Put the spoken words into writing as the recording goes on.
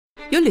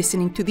You're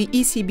listening to the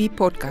ECB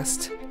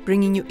podcast,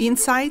 bringing you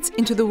insights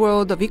into the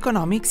world of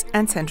economics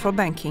and central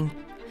banking.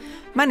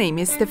 My name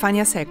is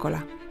Stefania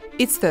Secola.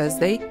 It's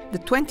Thursday, the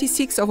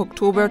 26th of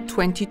October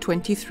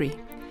 2023,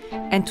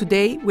 and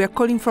today we are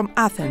calling from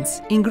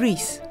Athens, in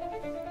Greece.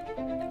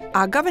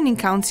 Our Governing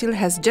Council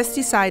has just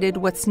decided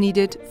what's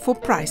needed for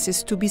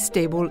prices to be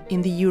stable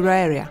in the euro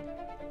area.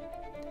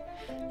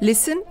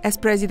 Listen as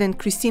President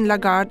Christine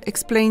Lagarde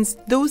explains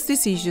those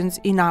decisions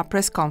in our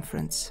press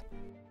conference.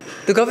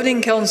 The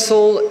Governing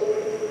Council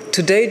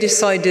today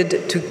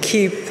decided to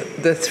keep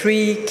the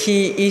three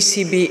key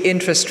ECB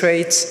interest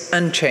rates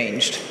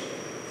unchanged.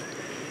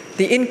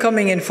 The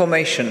incoming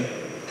information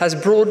has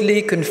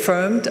broadly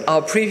confirmed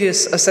our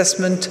previous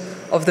assessment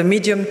of the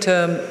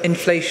medium-term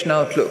inflation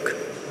outlook.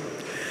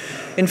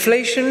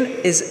 Inflation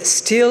is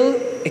still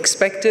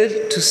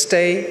expected to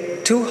stay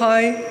too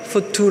high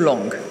for too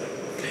long,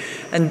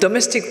 and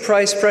domestic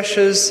price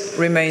pressures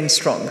remain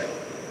strong.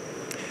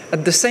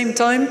 At the same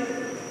time,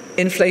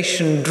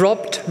 inflation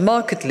dropped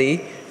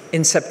markedly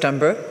in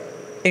September,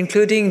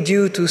 including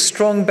due to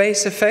strong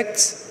base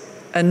effects,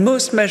 and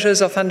most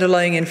measures of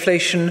underlying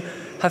inflation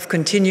have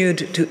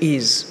continued to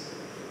ease.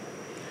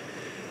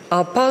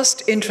 Our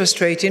past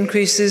interest rate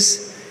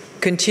increases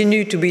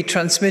continue to be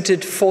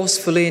transmitted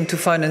forcefully into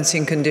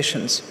financing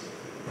conditions.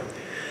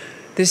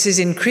 This is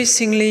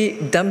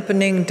increasingly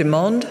dampening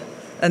demand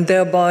and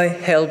thereby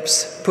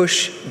helps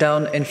push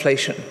down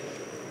inflation.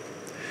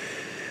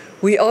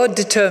 We are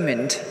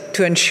determined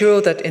to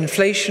ensure that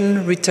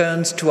inflation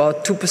returns to our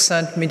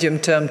 2%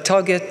 medium-term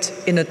target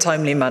in a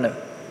timely manner.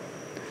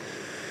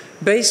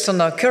 Based on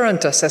our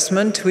current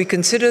assessment, we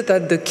consider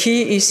that the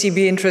key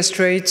ECB interest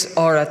rates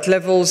are at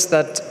levels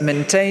that,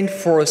 maintained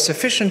for a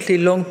sufficiently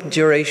long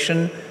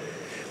duration,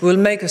 will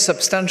make a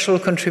substantial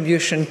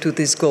contribution to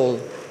this goal.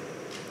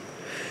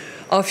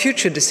 Our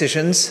future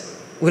decisions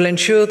will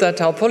ensure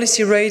that our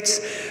policy rates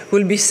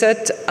will be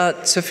set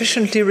at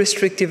sufficiently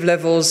restrictive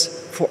levels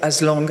for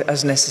as long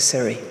as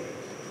necessary.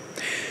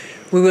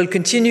 We will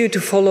continue to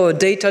follow a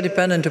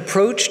data-dependent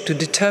approach to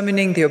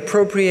determining the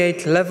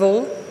appropriate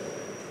level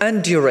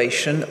and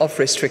duration of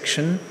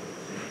restriction.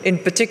 In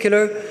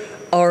particular,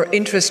 our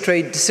interest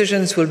rate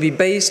decisions will be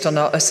based on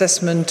our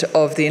assessment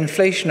of the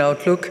inflation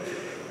outlook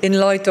in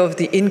light of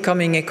the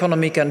incoming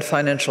economic and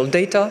financial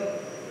data,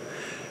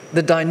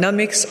 the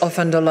dynamics of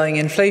underlying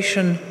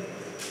inflation,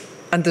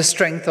 and the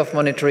strength of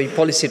monetary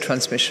policy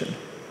transmission.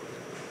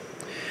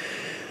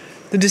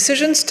 The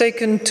decisions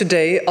taken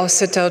today are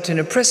set out in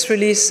a press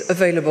release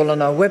available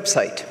on our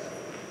website.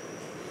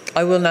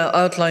 I will now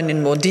outline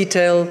in more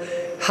detail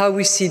how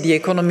we see the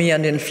economy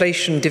and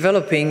inflation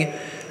developing,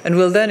 and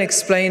will then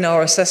explain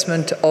our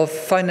assessment of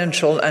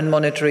financial and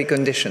monetary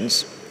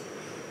conditions.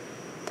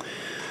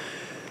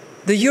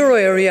 The euro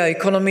area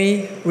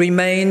economy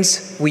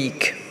remains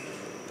weak.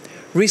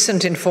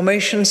 Recent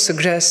information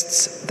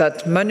suggests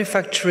that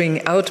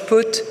manufacturing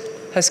output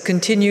has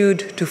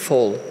continued to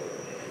fall.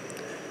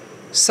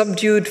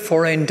 Subdued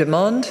foreign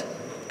demand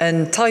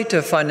and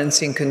tighter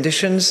financing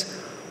conditions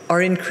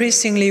are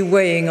increasingly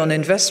weighing on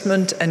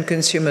investment and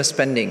consumer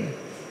spending.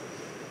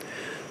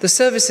 The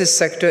services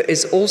sector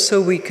is also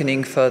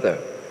weakening further.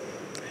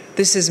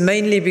 This is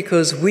mainly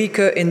because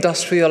weaker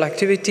industrial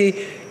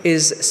activity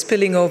is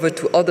spilling over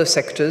to other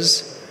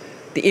sectors,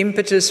 the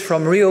impetus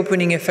from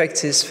reopening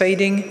effects is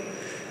fading,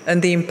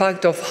 and the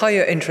impact of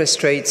higher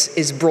interest rates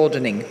is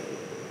broadening.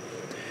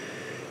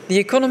 The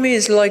economy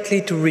is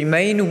likely to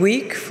remain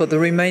weak for the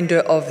remainder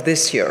of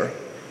this year.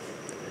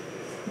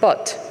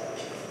 But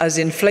as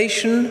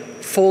inflation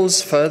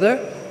falls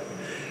further,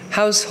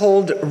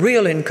 household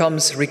real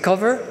incomes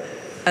recover,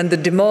 and the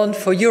demand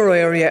for euro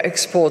area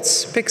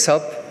exports picks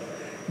up,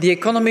 the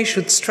economy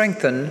should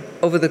strengthen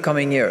over the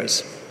coming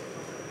years.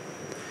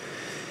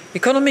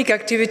 Economic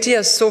activity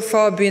has so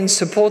far been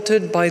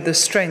supported by the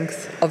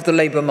strength of the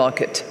labour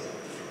market.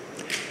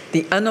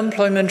 The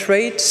unemployment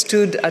rate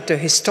stood at a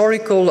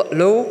historical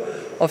low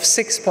of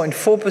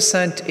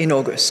 6.4% in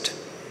August.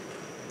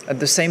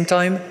 At the same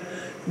time,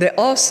 there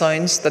are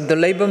signs that the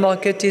labour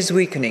market is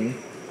weakening.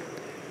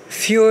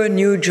 Fewer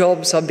new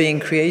jobs are being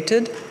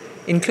created,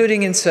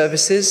 including in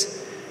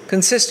services,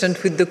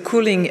 consistent with the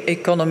cooling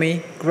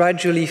economy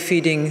gradually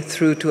feeding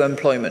through to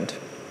employment.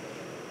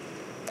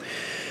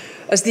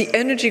 As the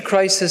energy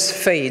crisis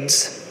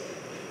fades,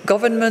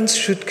 governments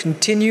should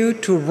continue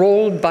to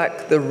roll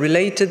back the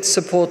related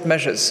support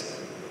measures.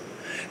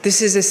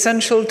 This is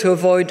essential to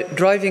avoid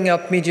driving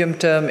up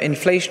medium-term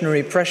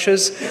inflationary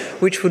pressures,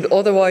 which would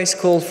otherwise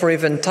call for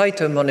even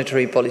tighter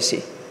monetary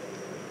policy.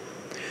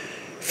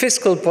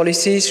 Fiscal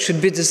policies should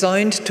be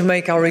designed to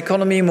make our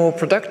economy more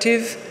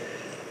productive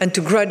and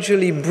to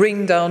gradually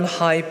bring down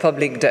high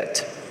public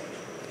debt.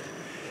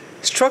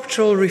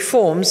 Structural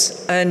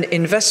reforms and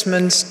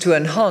investments to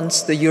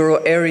enhance the euro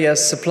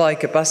area's supply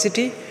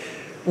capacity,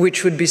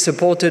 which would be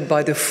supported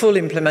by the full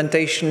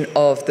implementation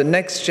of the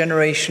Next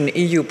Generation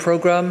EU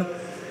programme,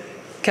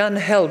 can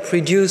help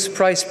reduce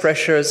price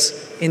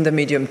pressures in the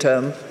medium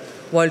term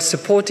while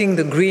supporting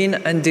the green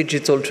and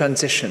digital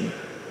transition.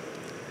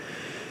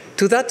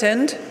 To that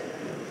end,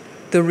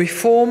 the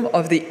reform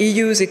of the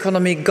EU's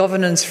economic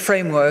governance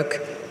framework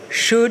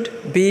should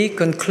be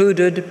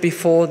concluded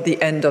before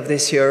the end of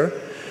this year,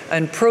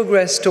 and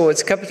progress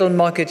towards capital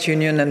market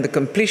union and the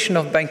completion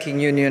of banking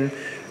union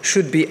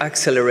should be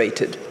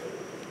accelerated.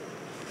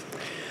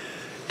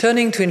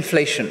 Turning to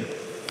inflation.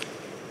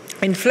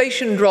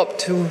 Inflation dropped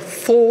to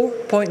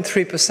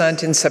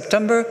 4.3% in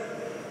September,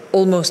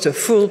 almost a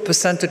full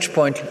percentage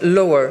point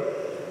lower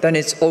than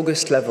its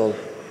August level.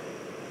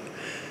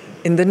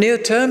 In the near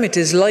term, it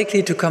is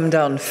likely to come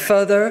down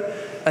further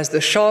as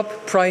the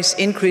sharp price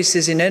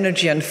increases in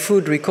energy and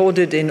food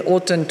recorded in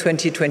autumn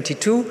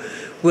 2022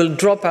 will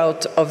drop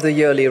out of the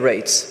yearly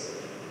rates.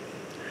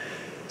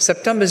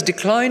 September's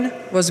decline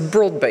was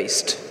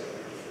broad-based.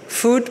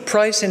 Food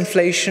price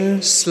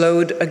inflation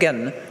slowed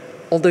again,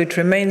 although it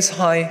remains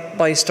high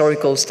by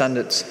historical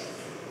standards.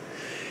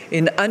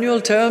 In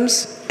annual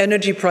terms,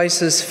 energy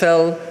prices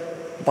fell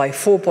by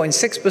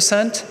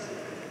 4.6%,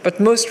 but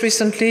most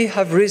recently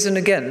have risen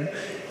again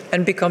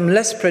and become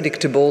less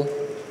predictable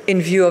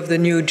in view of the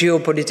new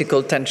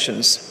geopolitical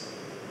tensions.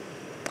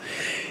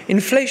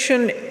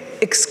 Inflation,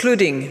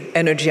 excluding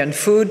energy and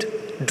food,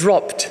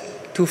 dropped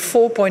to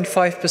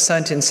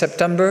 4.5% in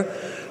September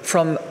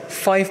from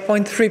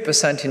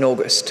 5.3% in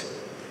August.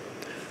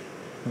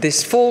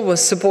 This fall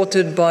was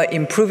supported by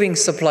improving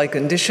supply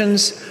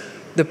conditions,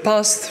 the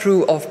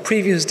pass-through of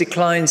previous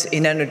declines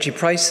in energy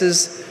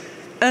prices,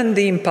 and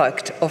the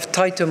impact of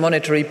tighter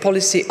monetary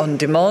policy on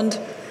demand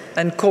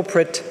and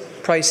corporate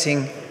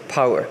pricing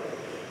power.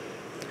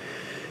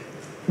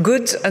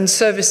 Goods and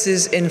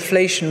services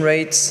inflation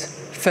rates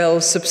fell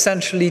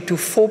substantially to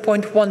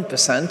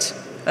 4.1%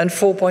 and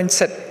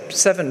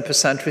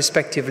 4.7%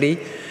 respectively,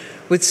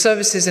 with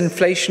services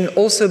inflation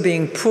also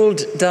being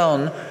pulled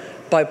down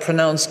by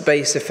pronounced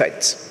base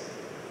effects.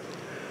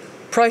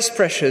 Price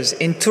pressures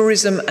in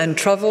tourism and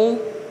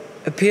travel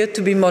appear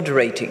to be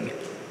moderating.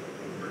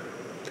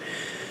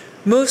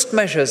 Most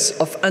measures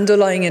of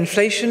underlying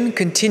inflation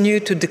continue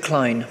to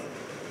decline.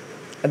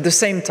 At the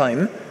same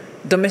time,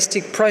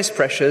 domestic price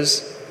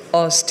pressures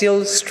are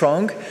still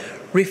strong,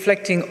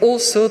 reflecting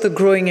also the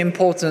growing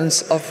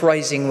importance of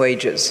rising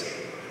wages.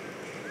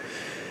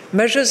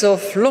 Measures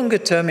of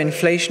longer-term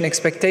inflation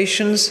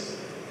expectations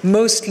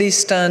mostly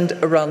stand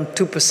around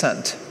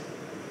 2%.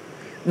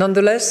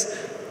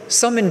 Nonetheless,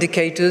 some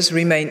indicators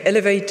remain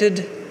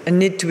elevated and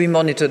need to be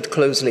monitored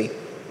closely.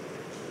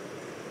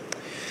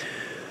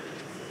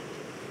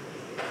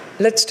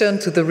 Let's turn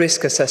to the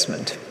risk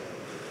assessment.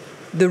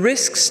 The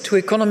risks to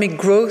economic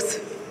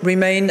growth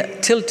remain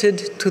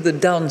tilted to the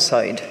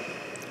downside.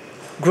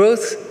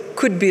 Growth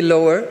could be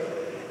lower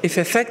if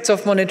effects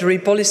of monetary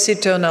policy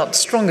turn out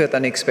stronger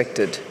than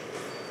expected.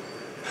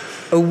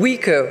 A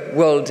weaker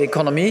world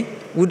economy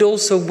would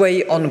also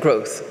weigh on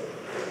growth.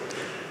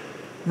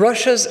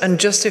 Russia's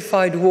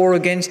unjustified war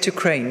against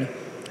Ukraine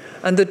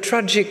and the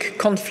tragic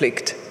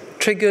conflict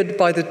triggered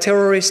by the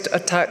terrorist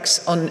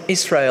attacks on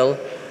Israel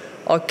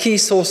are key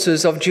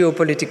sources of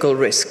geopolitical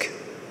risk.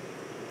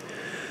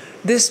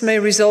 This may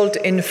result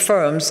in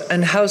firms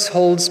and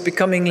households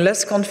becoming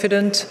less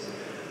confident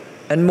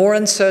and more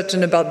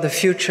uncertain about the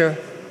future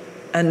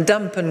and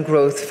dampen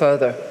growth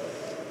further.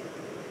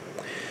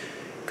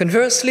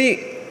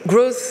 Conversely,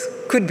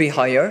 growth could be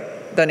higher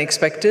than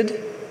expected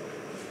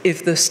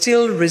if the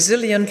still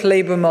resilient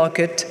labor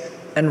market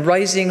and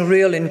rising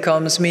real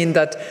incomes mean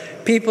that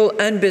people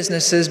and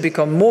businesses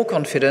become more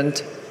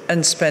confident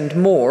and spend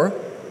more,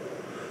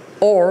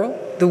 or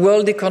the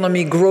world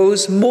economy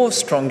grows more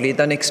strongly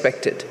than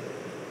expected.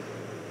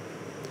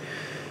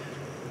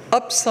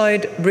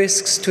 Upside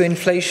risks to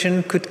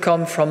inflation could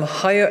come from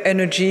higher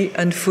energy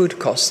and food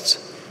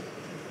costs.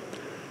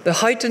 The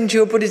heightened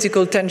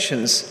geopolitical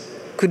tensions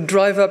could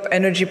drive up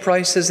energy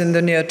prices in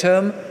the near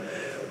term,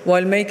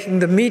 while making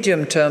the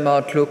medium-term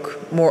outlook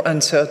more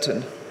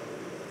uncertain.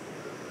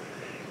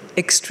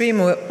 Extreme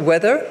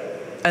weather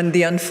and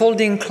the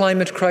unfolding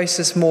climate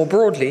crisis more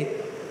broadly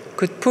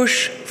could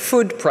push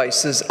food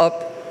prices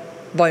up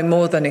by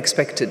more than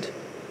expected.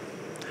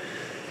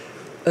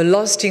 A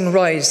lasting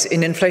rise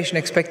in inflation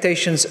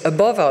expectations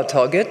above our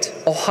target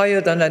or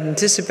higher than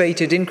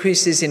anticipated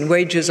increases in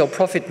wages or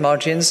profit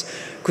margins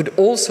could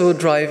also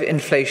drive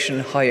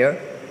inflation higher,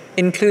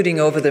 including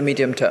over the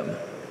medium term.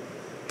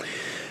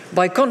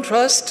 By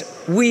contrast,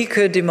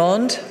 weaker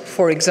demand,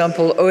 for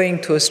example,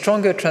 owing to a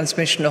stronger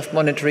transmission of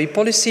monetary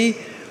policy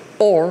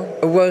or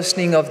a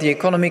worsening of the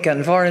economic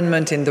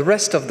environment in the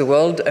rest of the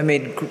world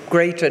amid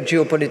greater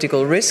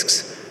geopolitical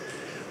risks,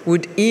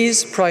 would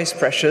ease price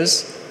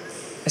pressures,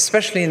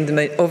 especially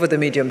over the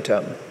medium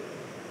term.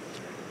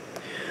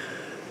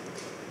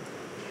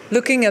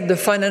 Looking at the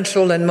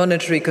financial and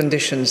monetary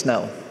conditions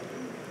now.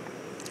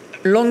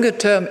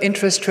 Longer-term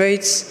interest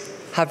rates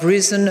have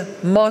risen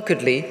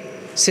markedly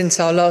since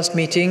our last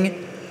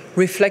meeting,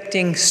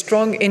 reflecting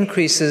strong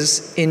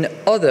increases in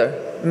other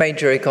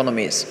major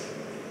economies.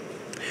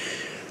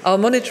 Our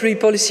monetary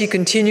policy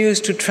continues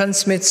to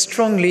transmit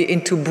strongly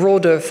into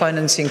broader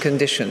financing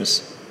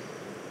conditions.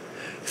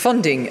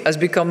 Funding has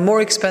become more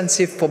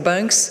expensive for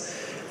banks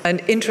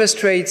and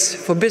interest rates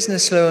for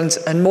business loans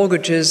and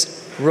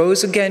mortgages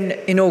rose again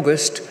in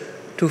August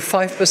to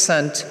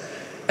 5%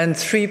 and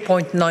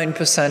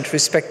 3.9%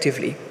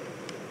 respectively.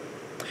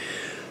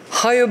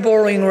 Higher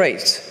borrowing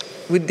rates,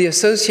 with the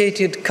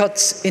associated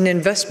cuts in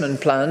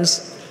investment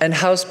plans and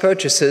house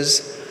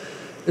purchases,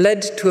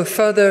 led to a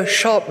further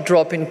sharp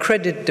drop in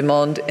credit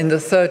demand in the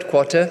third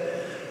quarter,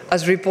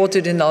 as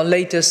reported in our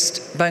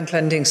latest bank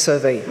lending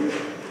survey.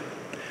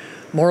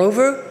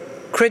 Moreover,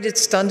 credit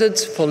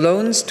standards for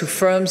loans to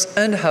firms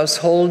and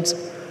households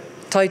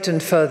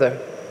tightened further.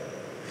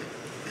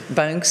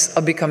 Banks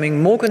are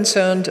becoming more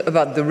concerned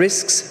about the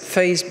risks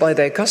faced by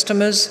their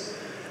customers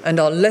and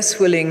are less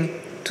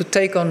willing to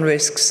take on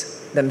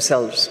risks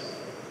themselves.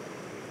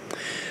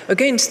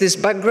 Against this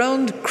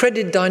background,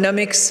 credit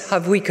dynamics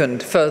have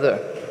weakened further.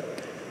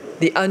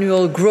 The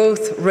annual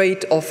growth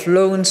rate of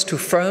loans to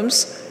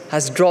firms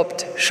has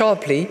dropped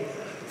sharply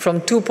from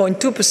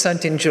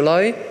 2.2% in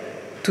July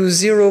to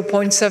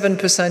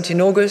 0.7%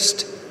 in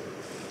August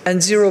and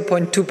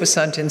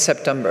 0.2% in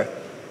September.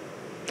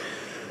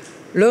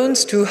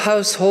 Loans to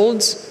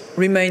households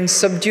remain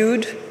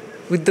subdued,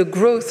 with the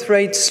growth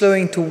rate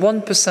slowing to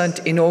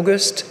 1% in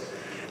August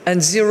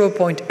and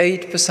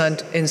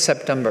 0.8% in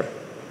September.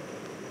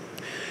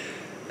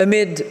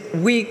 Amid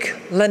weak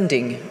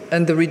lending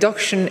and the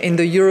reduction in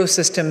the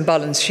Eurosystem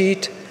balance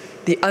sheet,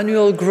 the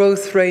annual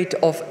growth rate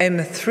of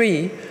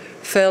M3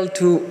 fell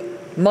to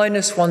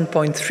minus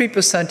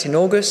 1.3% in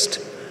August,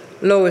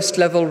 lowest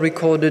level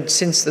recorded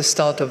since the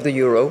start of the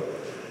euro,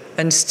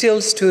 and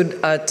still stood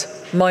at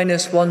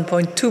minus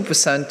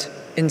 1.2%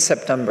 in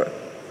September.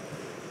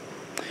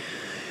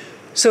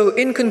 So,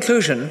 in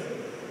conclusion,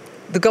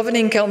 the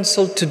Governing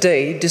Council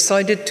today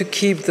decided to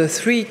keep the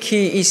three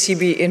key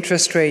ECB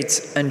interest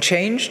rates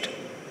unchanged.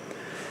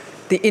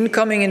 The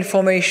incoming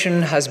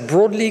information has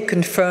broadly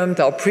confirmed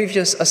our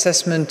previous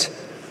assessment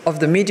of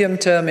the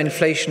medium-term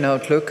inflation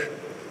outlook.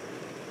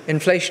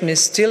 Inflation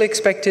is still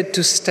expected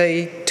to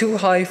stay too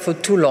high for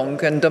too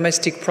long, and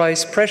domestic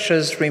price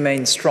pressures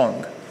remain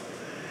strong.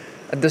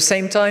 At the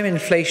same time,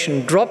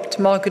 inflation dropped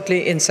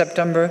markedly in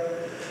September,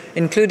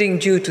 including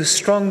due to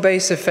strong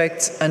base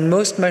effects, and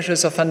most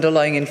measures of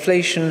underlying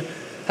inflation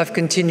have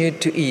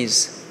continued to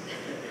ease.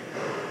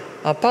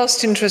 Our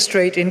past interest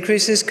rate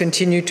increases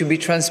continue to be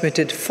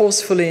transmitted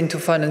forcefully into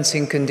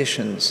financing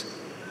conditions.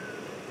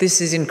 This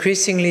is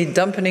increasingly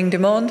dampening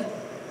demand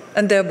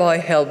and thereby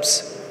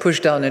helps push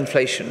down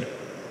inflation.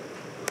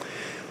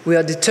 We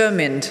are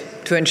determined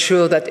to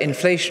ensure that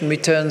inflation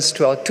returns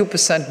to our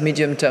 2%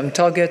 medium-term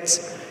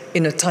targets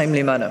in a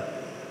timely manner.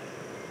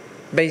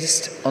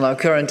 Based on our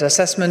current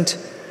assessment,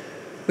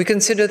 we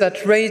consider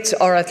that rates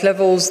are at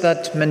levels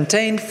that,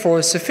 maintained for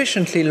a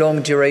sufficiently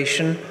long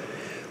duration,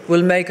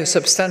 will make a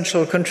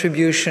substantial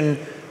contribution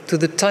to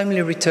the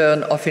timely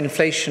return of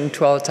inflation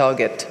to our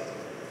target.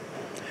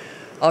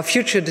 Our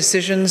future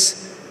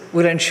decisions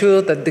will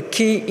ensure that the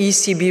key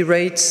ECB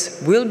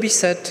rates will be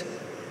set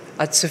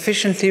at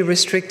sufficiently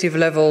restrictive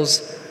levels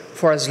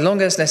for as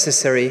long as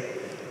necessary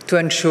to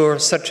ensure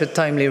such a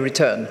timely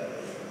return.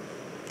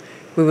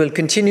 We will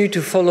continue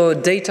to follow a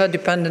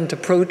data-dependent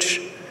approach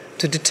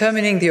to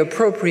determining the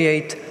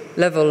appropriate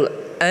level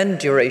and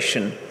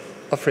duration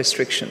of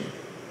restriction.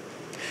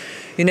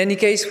 In any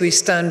case, we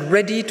stand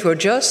ready to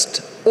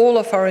adjust all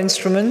of our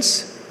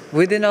instruments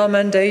within our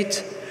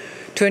mandate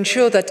to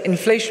ensure that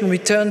inflation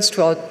returns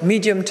to our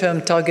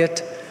medium-term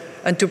target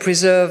and to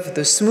preserve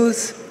the smooth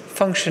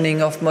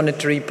functioning of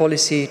monetary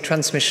policy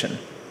transmission.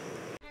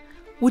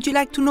 Would you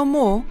like to know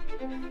more?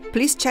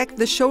 Please check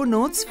the show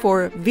notes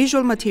for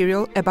visual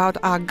material about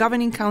our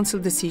Governing Council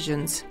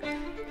decisions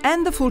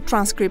and the full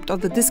transcript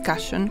of the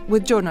discussion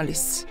with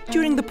journalists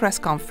during the press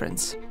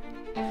conference.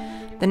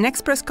 The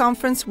next press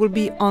conference will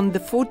be on the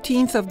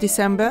 14th of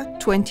December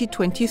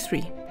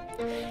 2023.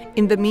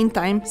 In the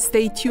meantime,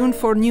 stay tuned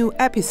for new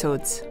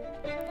episodes.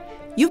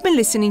 You've been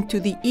listening to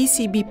the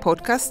ECB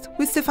podcast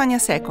with Stefania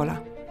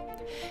Secola.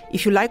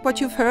 If you like what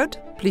you've heard,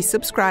 please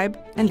subscribe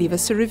and leave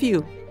us a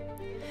review.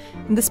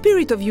 In the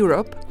spirit of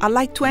Europe, I'd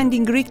like to end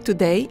in Greek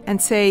today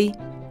and say,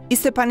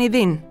 Iste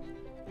panidin.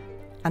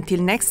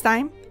 Until next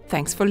time,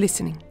 thanks for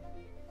listening.